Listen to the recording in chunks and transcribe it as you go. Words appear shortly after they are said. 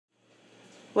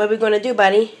What are we going to do,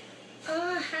 buddy?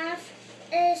 Have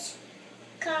is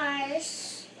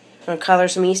cars. Want to color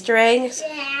some Easter eggs?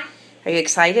 Yeah. Are you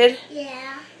excited?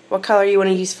 Yeah. What color you want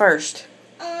to use first?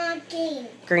 Green.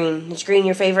 Green. Is green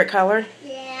your favorite color?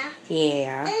 Yeah.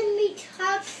 Yeah. And we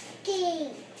talk green.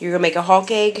 You're going to make a hawk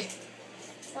egg?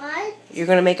 What? You're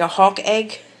going to make a hawk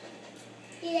egg?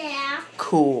 Yeah.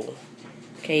 Cool.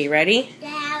 Okay, you ready?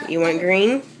 Yeah. You want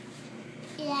green?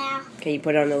 Yeah. Okay, you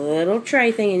put it on the little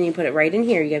tray thing and you put it right in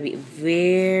here. You gotta be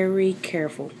very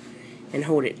careful and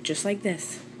hold it just like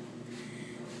this.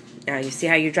 Now, you see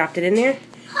how you dropped it in there?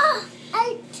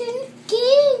 I turned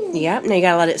green. Yep, now you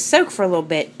gotta let it soak for a little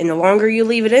bit. And the longer you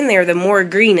leave it in there, the more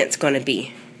green it's gonna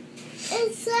be.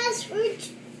 It says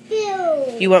which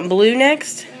blue. You want blue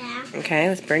next? Yeah. Okay,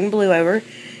 let's bring blue over.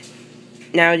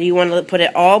 Now, do you want to put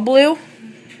it all blue?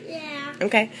 Yeah.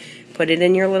 Okay, put it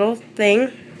in your little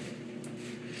thing.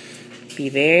 Be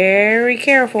very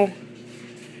careful.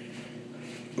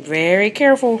 Very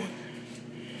careful.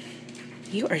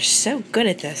 You are so good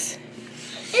at this.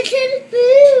 It turned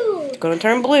blue. It's going to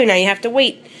turn blue. Now you have to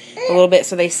wait a little bit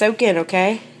so they soak in,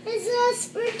 okay? It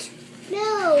says which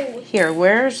blue. Here,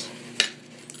 where's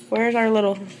our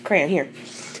little crayon? Here.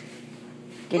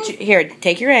 Here,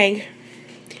 take your egg.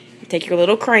 Take your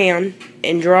little crayon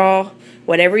and draw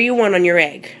whatever you want on your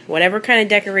egg. Whatever kind of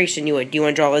decoration you would. Do you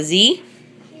want to draw a Z?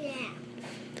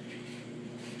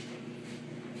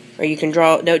 Or you can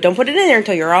draw, no, don't put it in there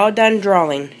until you're all done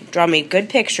drawing. Draw me good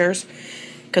pictures,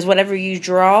 because whatever you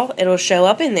draw, it'll show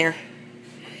up in there.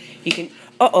 You can,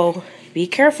 be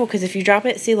careful, because if you drop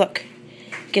it, see, look,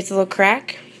 it gets a little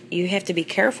crack. You have to be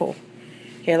careful.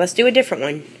 Here, let's do a different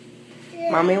one. Yeah.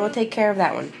 Mommy will take care of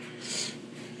that one.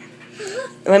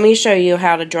 Let me show you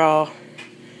how to draw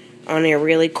on there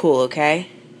really cool, okay?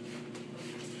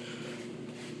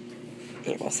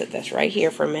 Here, we'll set this right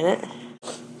here for a minute.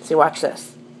 See, watch this.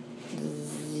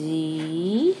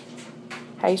 Z.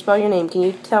 How you spell your name? Can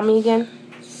you tell me again?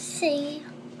 C-A-C-A-R.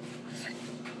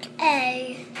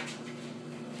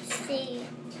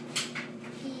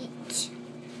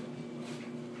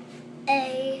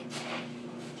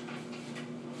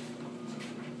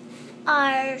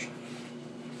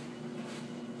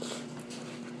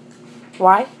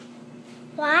 Why?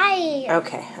 Why?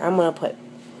 Okay, I'm going to put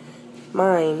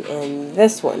mine in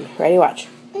this one. Ready? Watch.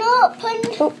 No,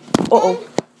 put... Oh.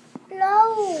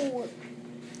 No.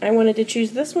 I wanted to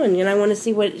choose this one, and I want to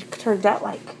see what it turns out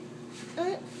like.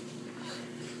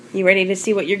 You ready to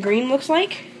see what your green looks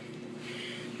like?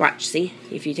 Watch, see?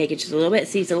 If you take it just a little bit,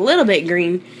 see, it's a little bit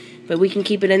green, but we can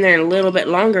keep it in there a little bit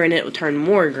longer, and it will turn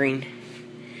more green.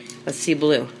 Let's see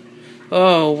blue.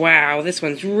 Oh, wow, this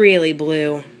one's really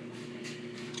blue.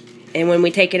 And when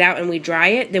we take it out and we dry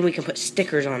it, then we can put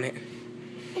stickers on it.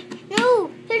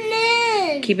 No, put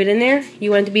it in. Keep it in there?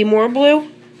 You want it to be more blue?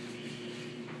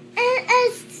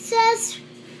 It says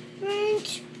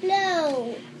orange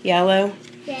blue. Yellow?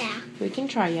 Yeah. We can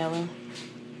try yellow.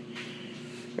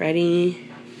 Ready?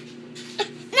 No,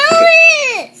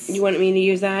 it is. You want me to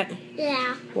use that?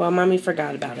 Yeah. Well, Mommy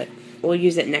forgot about it. We'll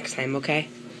use it next time, okay?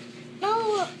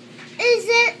 No, is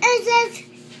it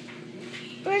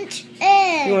orange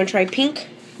egg? You want to try pink?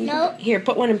 No. Here,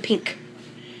 put one in pink.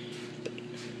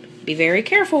 Be very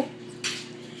careful.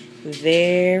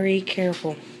 Very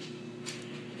careful.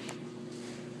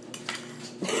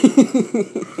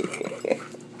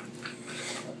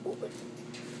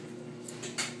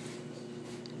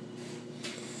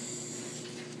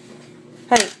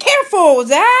 Honey, careful,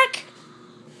 Zach!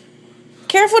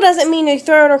 Careful doesn't mean you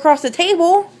throw it across the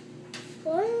table.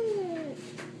 What?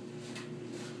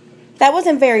 That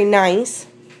wasn't very nice.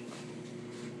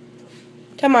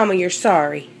 Tell Mama you're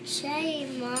sorry. Say,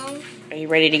 Mom. Are you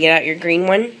ready to get out your green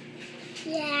one?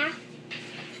 Yeah.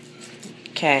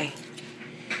 Okay.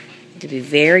 To be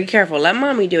very careful. Let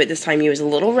Mommy do it this time. You was a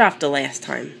little rough the last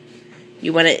time.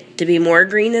 You want it to be more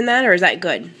green than that, or is that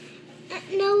good?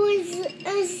 No,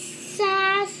 it's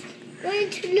sass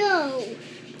orange blue.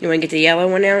 You want to get the yellow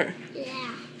one out?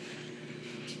 Yeah.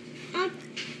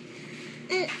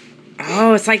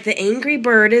 Oh, it's like the Angry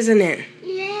Bird, isn't it?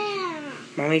 Yeah.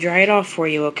 Mommy, dry it off for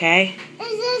you, okay?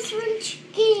 Is this orange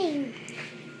green?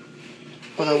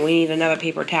 Hold on, we need another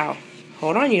paper towel.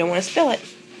 Hold on, you don't want to spill it.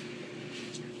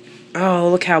 Oh,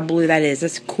 look how blue that is.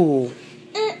 That's cool.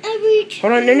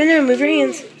 Hold on, no, move your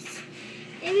hands.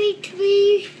 Every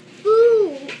 3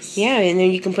 blues. Yeah, and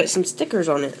then you can put some stickers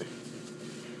on it.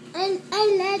 And I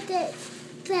let it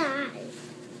die.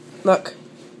 Look.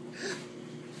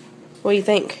 What do you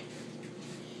think?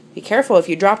 Be careful, if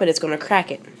you drop it, it's going to crack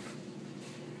it.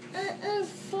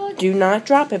 Do not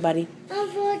drop it, buddy.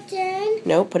 I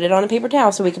No, put it on a paper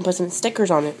towel so we can put some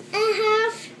stickers on it.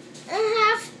 have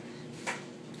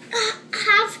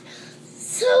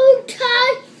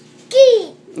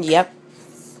Yep.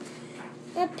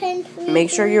 The pink. Make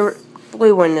sure your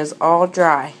blue one is all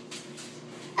dry.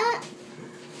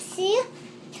 See?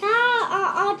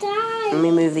 All dry. Let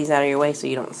me move these out of your way so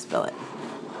you don't spill it.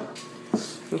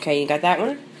 Okay, you got that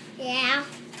one? Yeah.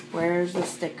 Where's the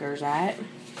stickers at?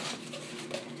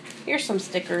 Here's some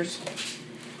stickers.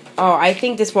 Oh, I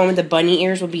think this one with the bunny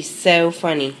ears would be so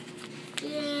funny.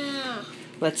 Yeah.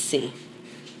 Let's see.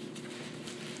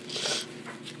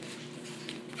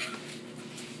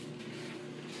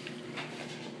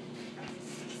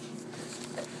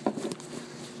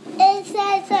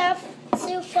 It says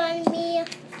so funny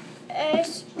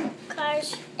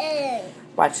cars in.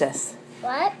 Watch this.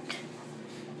 What?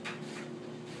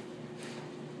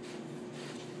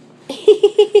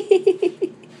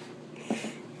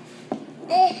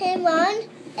 Him on.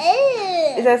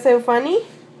 Is that so funny?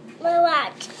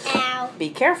 Watch. Ow. Be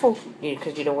careful,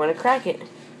 because you don't want to crack it.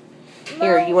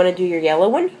 Here, you want to do your yellow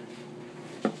one?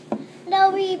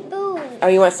 No, reboot. Oh,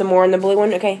 you want some more on the blue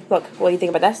one? Okay, look. What do you think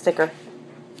about that sticker?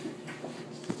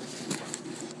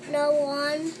 No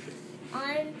one.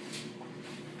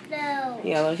 No.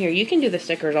 Yellow. Here, you can do the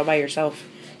stickers all by yourself.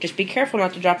 Just be careful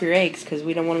not to drop your eggs, because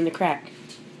we don't want them to crack.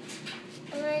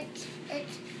 It's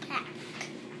pack.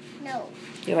 No.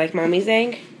 You like Mommy's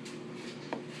egg?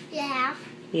 Yeah.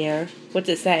 Yeah. What's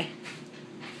it say?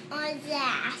 On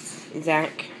that.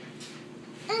 Zach.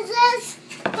 It says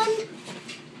on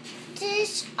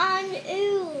this on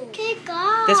ooh. Kick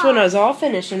off. This one is all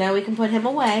finished, and now we can put him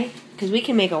away, because we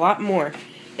can make a lot more.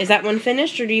 Is that one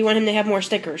finished, or do you want him to have more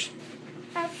stickers?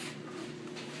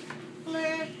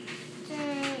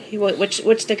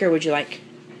 Which sticker would you like?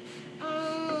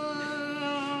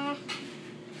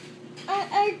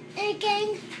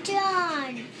 Again,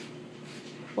 John.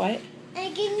 What?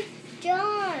 Again,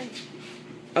 John.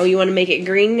 Oh, you want to make it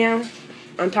green now?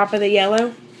 On top of the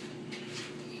yellow?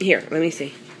 Here, let me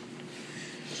see.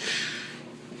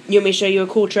 You want me to show you a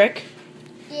cool trick?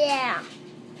 Yeah.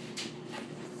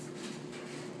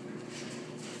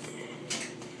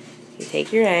 You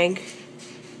take your egg,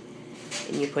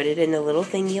 and you put it in a little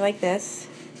thingy like this.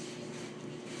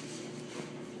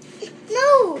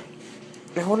 No.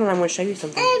 Now hold on, I'm going to show you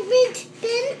something.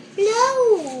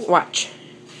 No. Watch.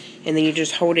 And then you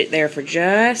just hold it there for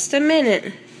just a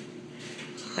minute.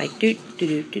 Like doot,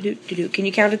 doot, doot, doot, doot. Can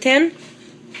you count to 10?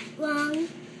 1,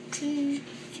 2,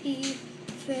 3,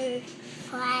 4,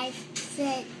 5,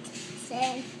 6,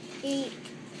 7, 8,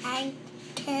 9,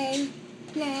 10,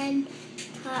 11,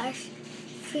 12,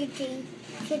 13,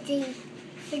 14,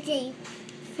 15,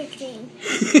 16,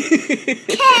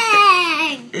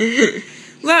 10!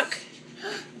 Look!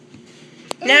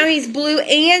 Now he's blue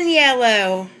and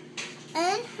yellow.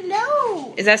 And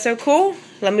no! Is that so cool?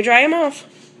 Let me dry him off.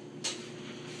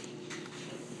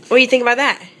 What do you think about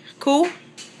that? Cool?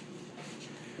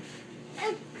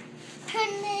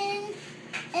 Turning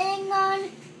on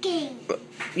game.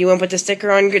 You want to put the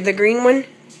sticker on the green one?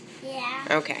 Yeah.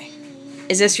 Okay.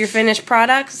 Is this your finished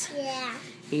products? Yeah.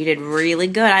 You did really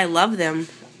good. I love them.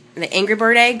 The Angry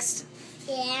Bird eggs?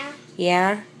 Yeah.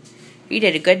 Yeah? You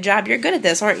did a good job. You're good at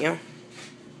this, aren't you?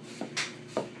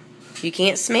 You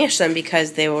can't smash them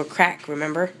because they will crack,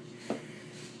 remember?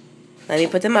 Let me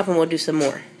put them up and we'll do some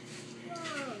more.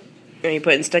 Are you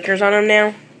putting stickers on them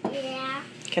now? Yeah.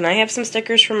 Can I have some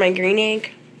stickers for my green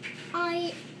egg?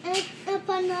 I put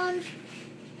on.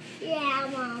 Yeah,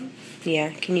 Mom.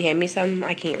 Yeah. Can you hand me some?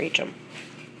 I can't reach them.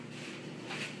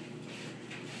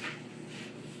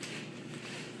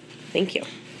 Thank you.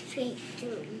 Thank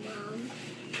you, Mom.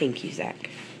 Thank you, Zach.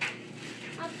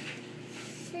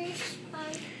 Fish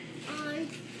on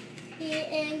here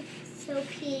and so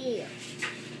pretty.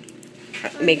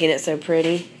 Making it so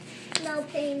pretty. No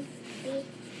pain.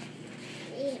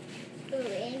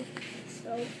 Doing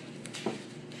so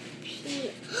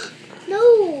pretty.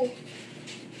 No.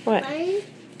 What? I'm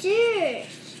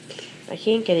this. I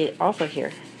can't get it off of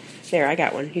here. There, I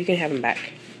got one. You can have them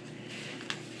back.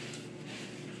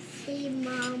 See,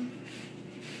 Mom.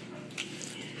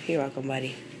 You're welcome,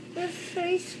 buddy. The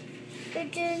first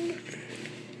didn't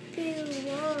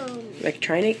belong. They're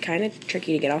trying to kind of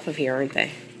tricky to get off of here, aren't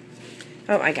they?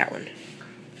 Oh, I got one.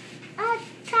 A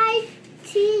tight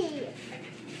tea.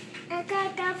 I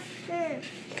got that first.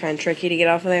 Kind of tricky to get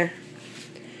off of there.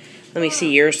 Let me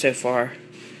see yours so far.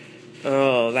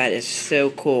 Oh, that is so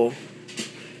cool.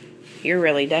 You're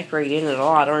really decorating it a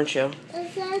lot, aren't you?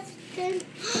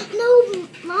 No,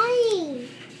 mine.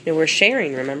 And we're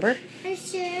sharing, remember? I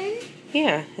should.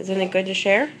 Yeah. Isn't it good to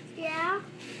share? Yeah.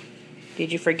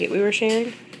 Did you forget we were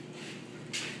sharing?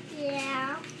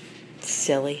 Yeah.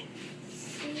 Silly.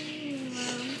 See,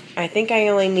 Mom. I think I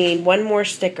only need one more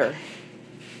sticker.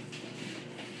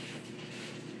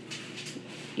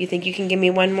 You think you can give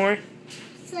me one more?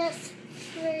 Says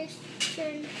first,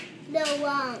 turn the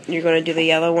one. You're going to do the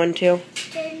yellow one too?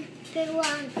 Turn the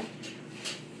one.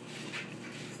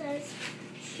 Says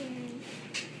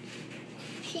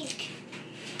pink.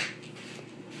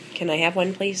 Can I have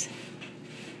one, please?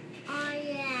 Oh,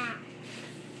 yeah.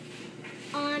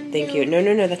 On Thank the you.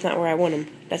 No, that's not where I want them.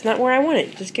 That's not where I want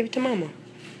it. Just give it to Mama.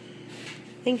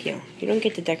 Thank you. You don't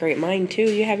get to decorate mine, too.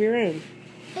 You have your own.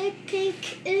 a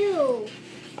pink ew.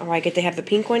 Oh, I get to have the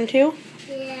pink one, too?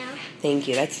 Yeah. Thank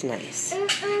you. That's nice.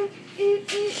 That's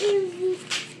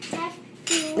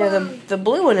the Now, one. the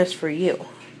blue one is for you.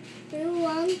 The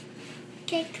one.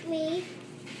 Take me.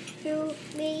 To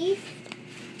me.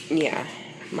 Yeah.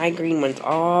 My green one's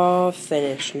all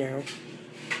finished now.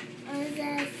 Oh,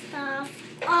 that's off.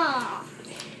 Oh.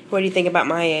 What do you think about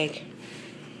my egg?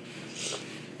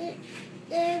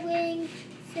 The wing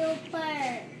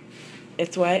silver.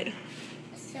 It's what?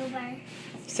 Silver.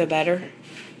 So better?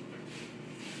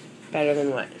 Better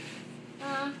than what?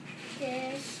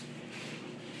 This.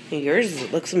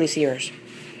 Yours looks, let me see yours.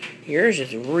 Yours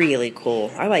is really cool.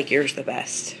 I like yours the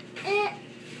best.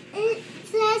 It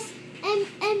says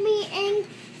me and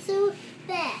so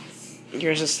best.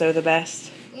 Yours is so the best.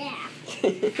 Yeah.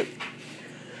 I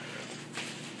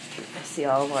see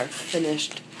all of our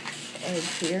finished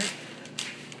eggs here.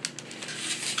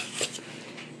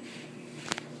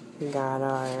 We got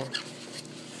our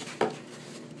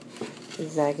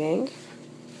Zach egg.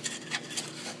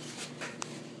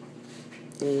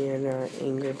 And our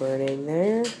Angry Bird egg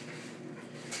there.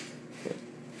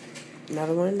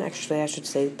 Another one. Actually, I should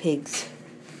say pigs.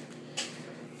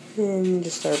 And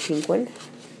just our pink one.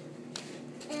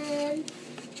 And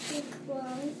pink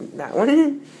one. That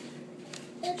one.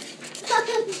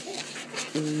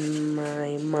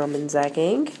 My Mom and Zach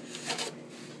egg.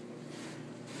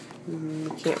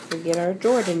 Can't forget our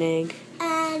Jordan egg.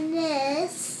 And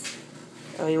this.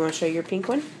 Oh, you want to show your pink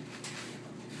one?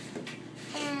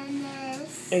 And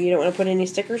this. Oh, you don't want to put any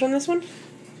stickers on this one?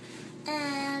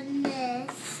 And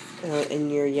this. Oh,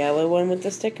 and your yellow one with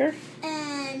the sticker?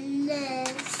 And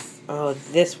this. Oh,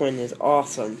 this one is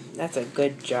awesome. That's a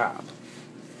good job.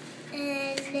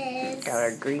 And this. Got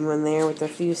our green one there with a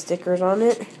few stickers on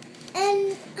it.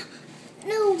 And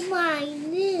no,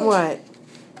 mine is. What?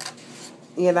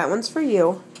 Yeah, that one's for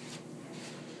you.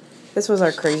 This was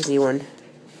our crazy one.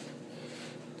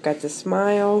 Got the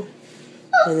smile.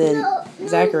 And then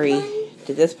Zachary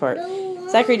did this part.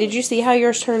 Zachary, did you see how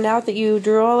yours turned out that you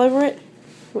drew all over it?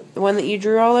 The one that you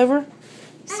drew all over?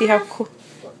 See how cool?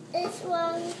 This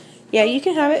one. Yeah, you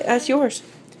can have it. That's yours.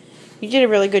 You did a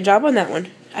really good job on that one.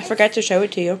 I forgot to show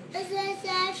it to you. Is this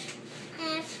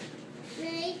half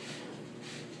me?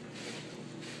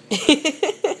 Is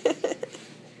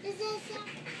this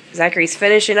Zachary's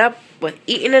finishing up with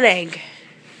eating an egg.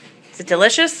 Is it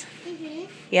delicious? Mm-hmm.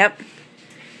 Yep.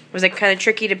 Was it kind of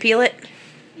tricky to peel it?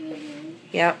 Mm-hmm.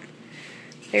 Yep.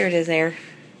 There it is there.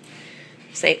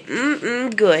 Say,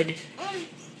 good.